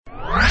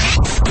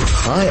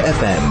High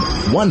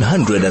FM,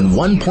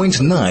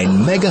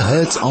 101.9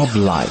 megahertz of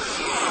life.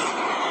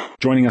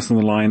 Joining us on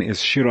the line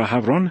is Shira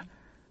Havron,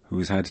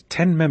 who's had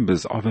 10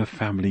 members of her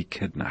family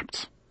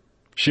kidnapped.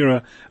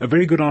 Shira, a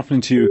very good afternoon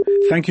to you.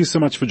 Thank you so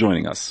much for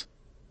joining us.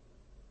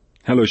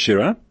 Hello,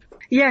 Shira.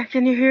 Yeah,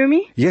 can you hear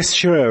me? Yes,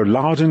 Shira,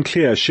 loud and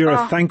clear.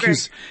 Shira, thank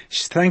great.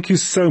 you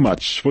so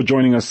much for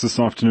joining us this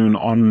afternoon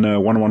on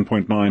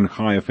 101.9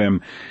 High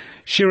FM.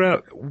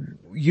 Shira,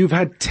 you've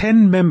had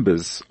 10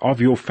 members of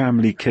your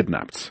family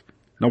kidnapped.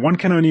 Now, one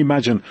can only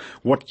imagine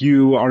what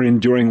you are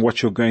enduring,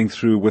 what you're going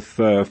through with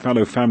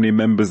fellow family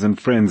members and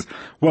friends.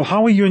 Well,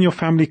 how are you and your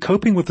family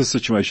coping with the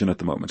situation at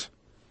the moment?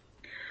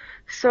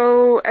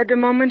 So at the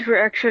moment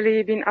we're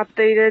actually being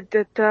updated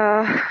that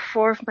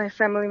 4 of my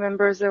family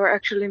members they were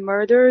actually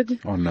murdered.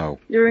 Oh no!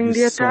 During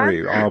the attack.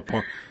 Sorry,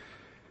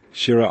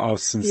 Shira, our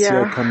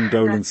sincere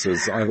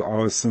condolences.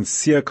 Our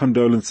sincere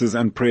condolences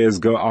and prayers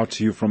go out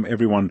to you from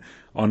everyone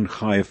on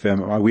High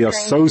FM. We are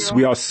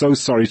so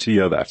sorry to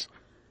hear that.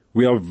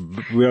 We are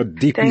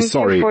deeply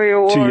sorry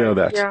to hear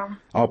that. Yeah.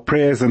 Our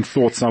prayers and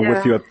thoughts are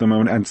with you at the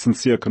moment, and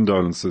sincere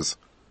condolences.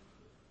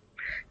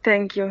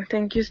 Thank you.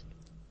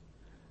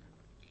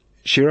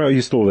 Shira, are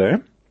you still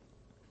there?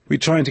 We're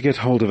trying to get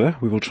hold of her.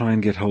 We will try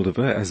and get hold of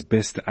her as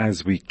best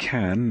as we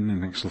can.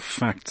 In actual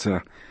fact,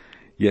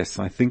 yes,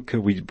 I think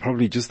we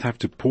probably just have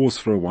to pause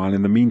for a while.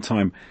 In the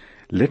meantime,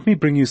 let me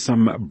bring you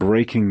some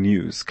breaking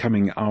news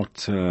coming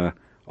out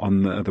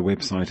on the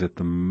website at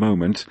the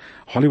moment.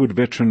 Hollywood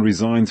veteran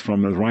resigns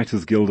from the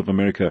Writers Guild of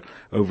America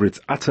over its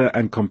utter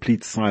and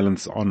complete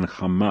silence on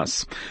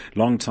Hamas.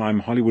 Longtime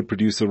Hollywood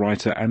producer,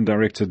 writer and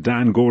director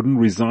Dan Gordon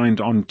resigned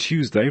on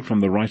Tuesday from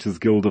the Writers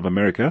Guild of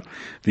America,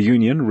 the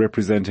union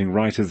representing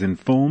writers in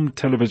film,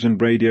 television,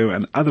 radio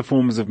and other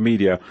forms of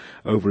media,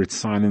 over its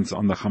silence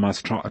on the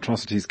Hamas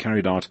atrocities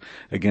carried out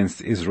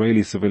against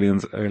Israeli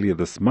civilians earlier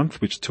this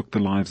month, which took the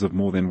lives of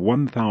more than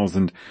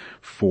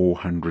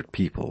 1,400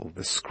 people.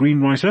 The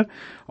screenwriter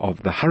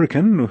of The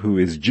Hurricane, who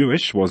is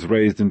Jewish, was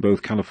raised in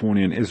both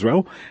California and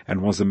Israel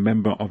and was a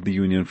member of the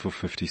union for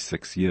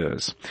 56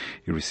 years.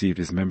 He received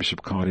his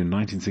membership card in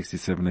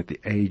 1967 at the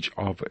age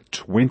of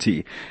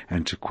 20.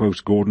 And to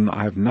quote Gordon,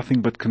 "I have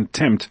nothing but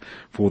contempt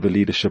for the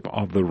leadership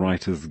of the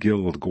Writers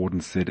Guild," Gordon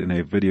said in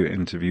a video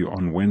interview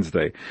on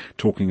Wednesday,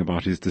 talking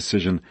about his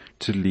decision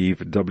to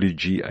leave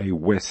WGA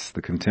West.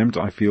 "The contempt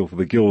I feel for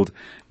the Guild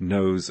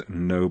knows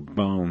no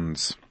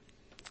bounds."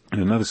 In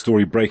another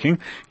story breaking,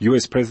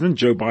 U.S. President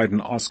Joe Biden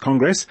asked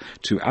Congress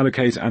to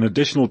allocate an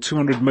additional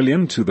 $200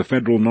 million to the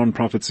federal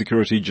nonprofit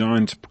security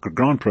giant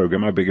grant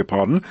program,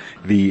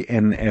 the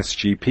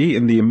NSGP,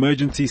 in the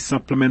emergency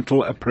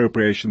supplemental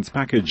appropriations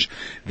package.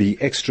 The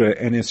extra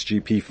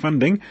NSGP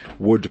funding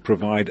would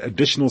provide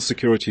additional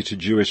security to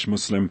Jewish,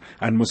 Muslim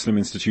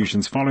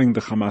institutions following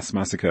the Hamas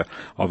massacre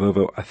of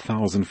over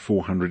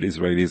 1,400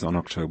 Israelis on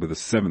October the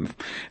 7th.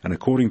 And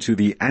according to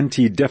the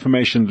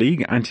Anti-Defamation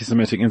League,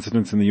 anti-Semitic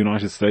incidents in the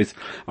United States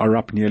are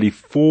up nearly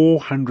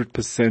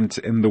 400%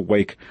 in the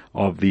wake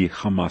of the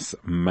Hamas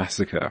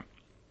massacre.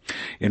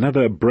 In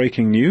other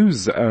breaking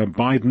news,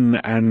 Biden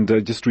and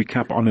just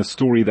recap on a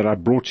story that I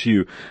brought to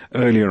you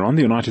earlier on.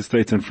 The United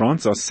States and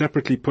France are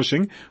separately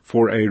pushing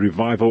for a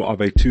revival of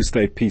a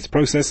two-state peace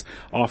process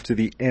after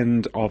the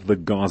end of the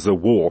Gaza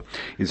war.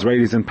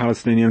 Israelis and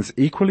Palestinians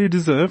equally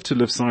deserve to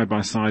live side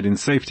by side in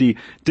safety,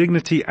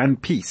 dignity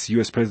and peace,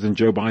 U.S. President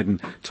Joe Biden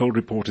told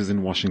reporters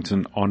in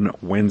Washington on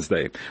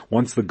Wednesday.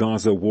 Once the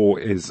Gaza war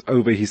is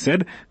over, he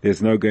said,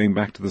 there's no going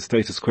back to the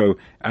status quo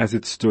as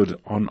it stood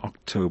on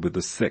October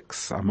the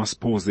 6th. I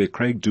must pause there.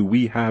 Craig, do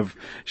we have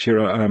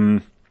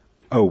Shira?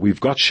 We've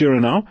got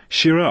Shira now.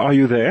 Shira, are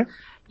you there?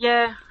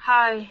 Yeah,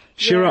 hi.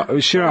 Shira,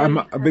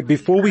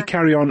 before we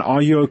carry on,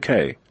 are you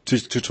okay to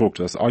talk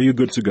to us? Are you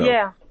good to go?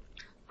 Yeah.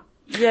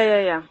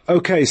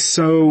 Okay,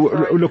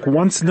 so look,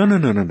 once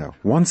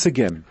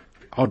again,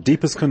 our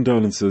deepest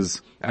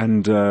condolences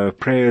and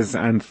prayers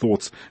and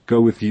thoughts go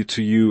with you,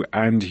 to you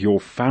and your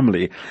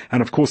family.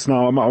 And of course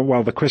now,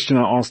 the question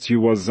I asked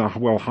you was,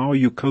 how are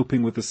you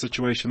coping with the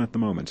situation at the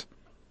moment?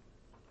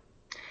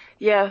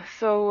 Yeah,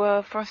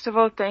 so first of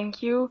all,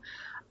 thank you.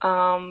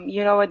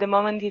 At the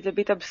moment it's a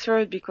bit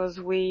absurd because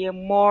we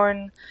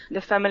mourn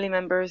the family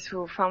members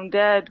who found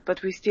dead,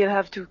 but we still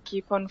have to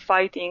keep on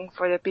fighting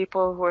for the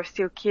people who are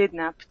still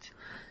kidnapped.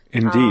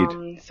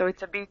 Indeed. So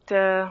it's a bit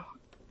hard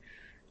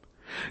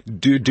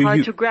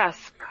to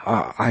grasp.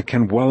 I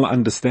can well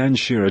understand,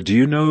 Shira. Do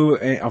you know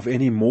of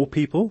any more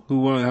people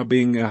who are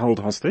being held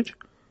hostage?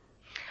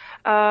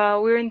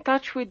 We're in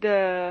touch with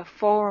the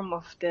forum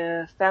of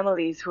the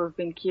families who have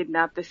been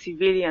kidnapped, the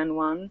civilian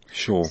one.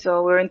 Sure.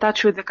 So we're in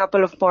touch with a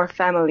couple of more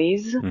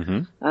families.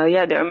 Mm-hmm.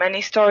 There are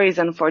many stories,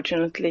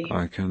 unfortunately.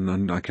 I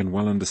can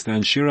well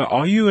understand. Shira,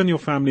 are you and your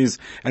families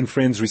and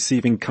friends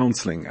receiving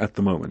counseling at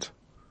the moment?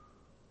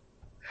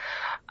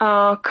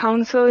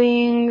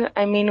 Counseling,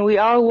 I mean, we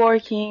are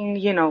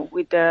working,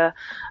 with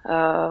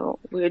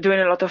we're doing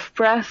a lot of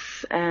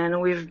press,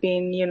 and we've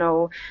been,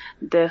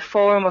 the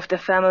Forum of the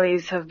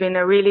Families have been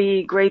a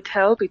really great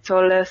help. It's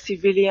all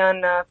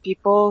civilian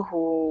people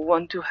who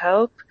want to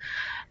help.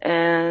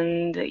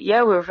 And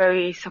yeah, we're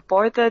very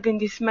supported in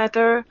this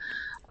matter.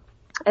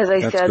 As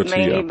I said,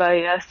 mainly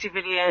by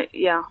civilian,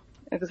 yeah.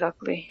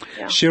 Exactly.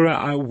 Yeah.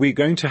 Shira, we're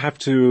going to have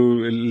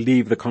to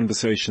leave the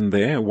conversation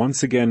there.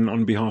 Once again,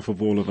 on behalf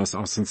of all of us,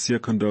 our sincere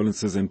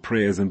condolences and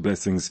prayers and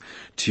blessings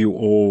to you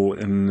all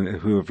and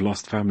who have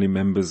lost family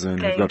members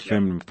and have got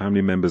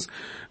family members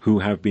who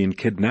have been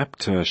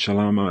kidnapped.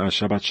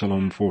 Shabbat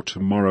Shalom for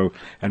tomorrow.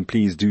 And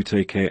please do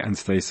take care and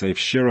stay safe.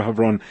 Shira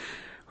Havron,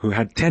 who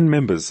had 10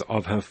 members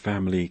of her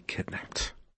family kidnapped.